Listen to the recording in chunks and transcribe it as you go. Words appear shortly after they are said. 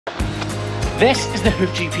This is the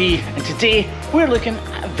Hoof GP, and today we're looking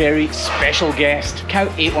at a very special guest. Cow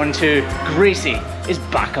 812, Gracie, is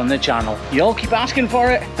back on the channel. You all keep asking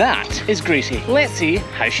for it. That is Gracie. Let's see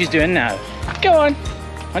how she's doing now. Go on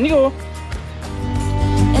you go.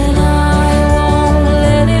 And I won't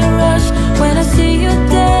let it rush when I see you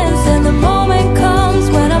dance, and the moment comes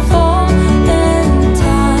when I fall and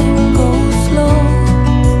time goes slow.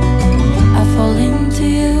 I fall into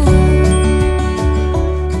you.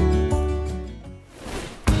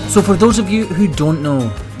 So for those of you who don't know,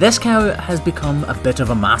 this cow has become a bit of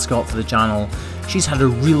a mascot for the channel. She's had a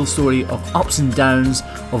real story of ups and downs,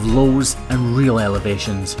 of lows and real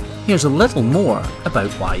elevations. Here's a little more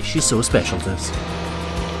about why she's so special to us.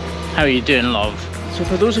 How are you doing, love? So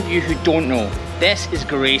for those of you who don't know, this is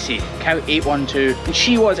Gracie, cow 812, and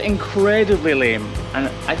she was incredibly lame, and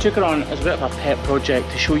I took her on as a bit of a pet project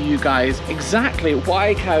to show you guys exactly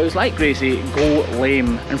why cows like Gracie go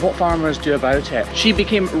lame and what farmers do about it. She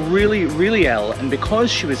became really ill, and because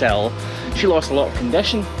she was ill, she lost a lot of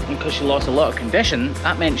condition, and because she lost a lot of condition,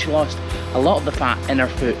 that meant she lost a lot of the fat in her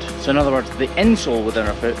foot. So in other words, the insole within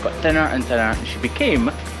her foot got thinner and thinner, and she became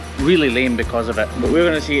really lame because of it. But we're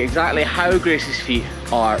going to see exactly how Gracie's feet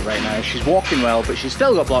are right now. She's walking well, but she's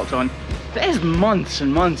still got blocks on. It is months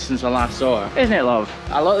and months since I last saw her, isn't it, love?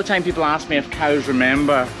 A lot of the time people ask me if cows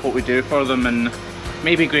remember what we do for them, and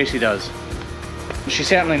maybe Gracie does. She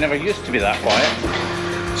certainly never used to be that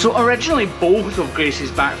quiet. So originally both of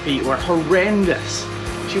Gracie's back feet were horrendous.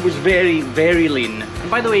 She was very lean. And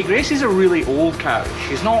by the way, Gracie's a really old cow.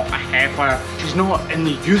 She's not a heifer, she's not in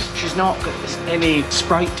the youth, she's not got any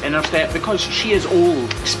sprite in her step because she is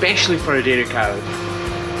old, especially for a dairy cow.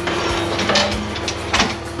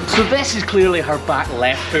 So this is clearly her back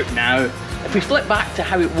left foot now. If we flip back to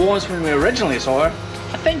how it was when we originally saw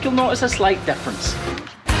her, I think you'll notice a slight difference.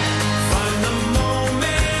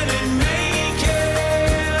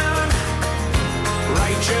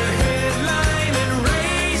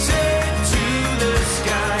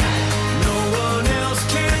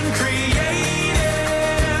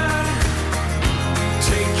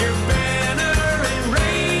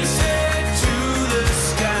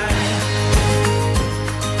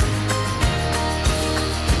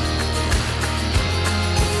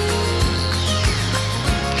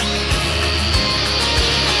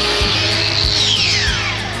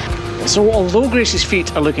 So although Gracie's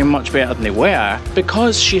feet are looking much better than they were,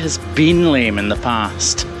 because she has been lame in the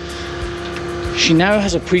past, she now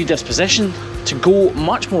has a predisposition to go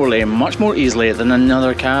much more lame, much more easily than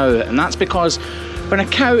another cow. And that's because when a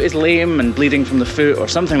cow is lame and bleeding from the foot or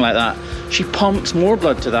something like that, she pumps more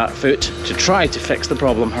blood to that foot to try to fix the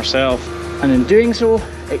problem herself. And in doing so,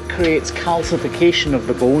 it creates calcification of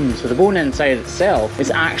the bone. So the bone inside itself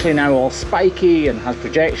is actually now all spiky and has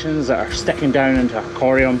projections that are sticking down into her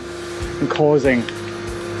corium and causing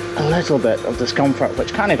a little bit of discomfort,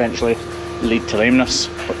 which can eventually lead to lameness.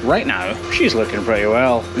 But right now, she's looking pretty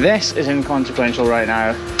well. This is inconsequential right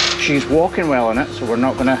now. She's walking well in it, so we're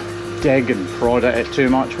not gonna dig and prod at it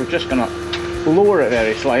too much. We're just gonna lower it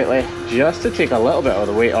very slightly, just to take a little bit of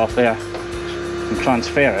the weight off there and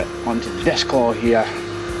transfer it onto this claw here.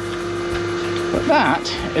 But that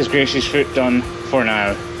is Gracie's foot done for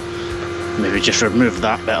now. Maybe just remove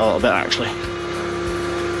that bit a little bit actually.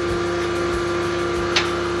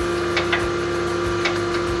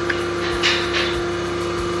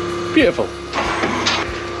 Beautiful.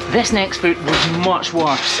 This next foot was much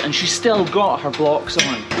worse, and she still got her blocks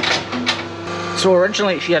on. So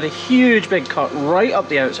originally she had a huge big cut right up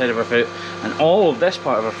the outside of her foot, and all of this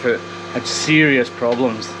part of her foot had serious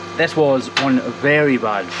problems. This was one very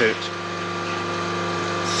bad foot.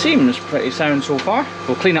 Seems pretty sound so far.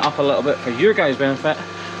 We'll clean it up a little bit for your guys' benefit,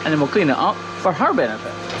 and then we'll clean it up for her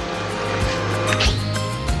benefit.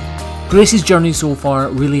 Gracie's journey so far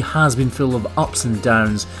really has been full of ups and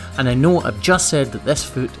downs, and I know I've just said that this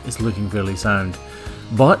foot is looking fairly sound,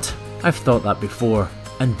 but I've thought that before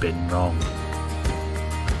and been wrong.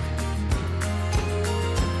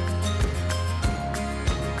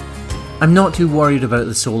 I'm not too worried about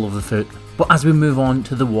the sole of the foot, but as we move on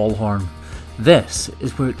to the wall horn, this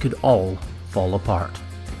is where it could all fall apart.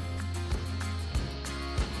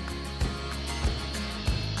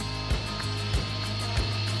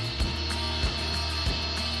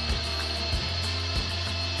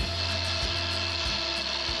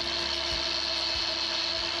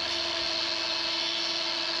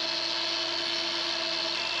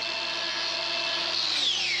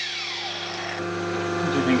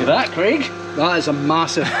 What do you think of that, Craig? That is a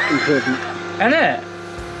massive improvement. Isn't it?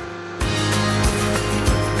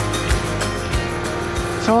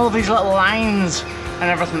 So all these little lines and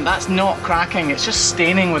everything, that's not cracking, it's just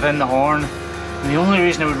staining within the horn. And the only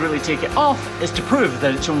reason I would really take it off is to prove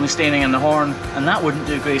that it's only staining in the horn, and that wouldn't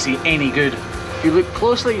do Gracie any good. If you look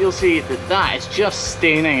closely, you'll see that that is just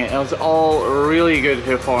staining. It is all really good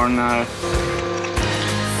hoof horn now.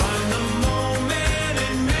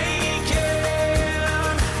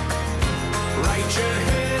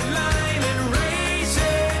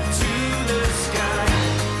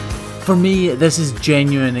 For me, this is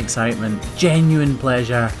genuine excitement, genuine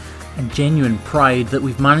pleasure, and genuine pride that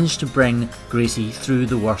we've managed to bring Gracie through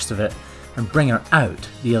the worst of it and bring her out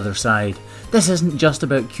the other side. This isn't just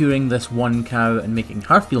about curing this one cow and making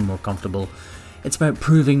her feel more comfortable. It's about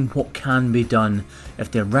proving what can be done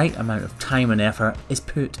if the right amount of time and effort is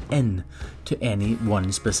put in to any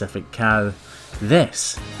one specific cow.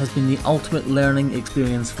 This has been the ultimate learning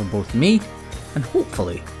experience for both me and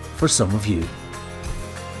hopefully for some of you.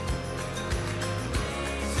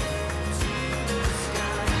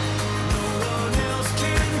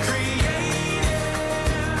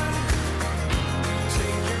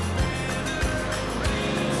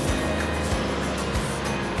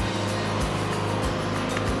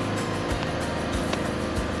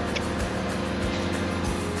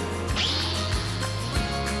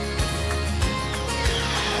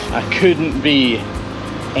 I couldn't be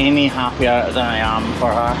any happier than I am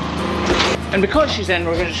for her. And because she's in,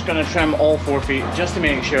 we're just going to trim all 4 feet just to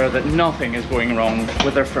make sure that nothing is going wrong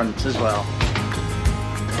with her fronts as well.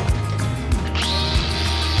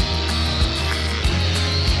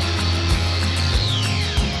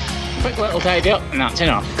 Quick little tidy up and that's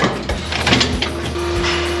enough.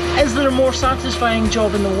 Is there a more satisfying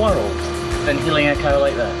job in the world than healing a cow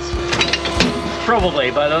like this?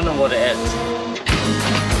 Probably, but I don't know what it is.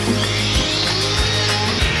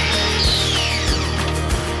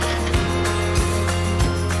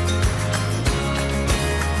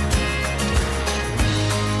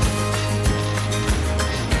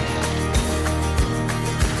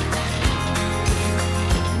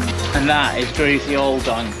 And that is Gracie all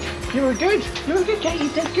done. You were good, yeah, you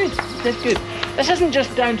did good, you did good. This isn't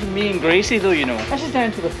just down to me and Gracie though, you know. This is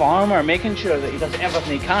down to the farmer making sure that he does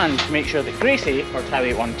everything he can to make sure that Gracie, or cow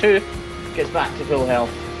 812, gets back to full health.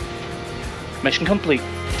 Mission complete.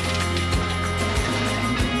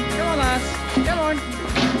 Come on lass, come on.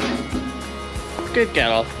 Good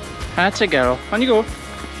girl. That's a girl. On you go.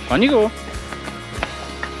 On you go.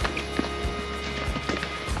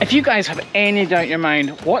 If you guys have any doubt in your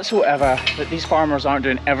mind whatsoever that these farmers aren't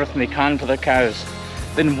doing everything they can for their cows,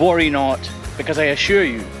 then worry not, because I assure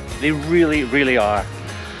you, they really, really are.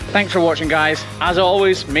 Thanks for watching guys. As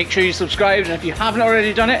always, make sure you subscribe, and if you haven't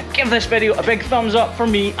already done it, give this video a big thumbs up for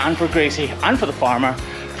me and for Gracie and for the farmer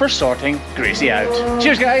for sorting Gracie out.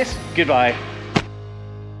 Cheers guys, goodbye.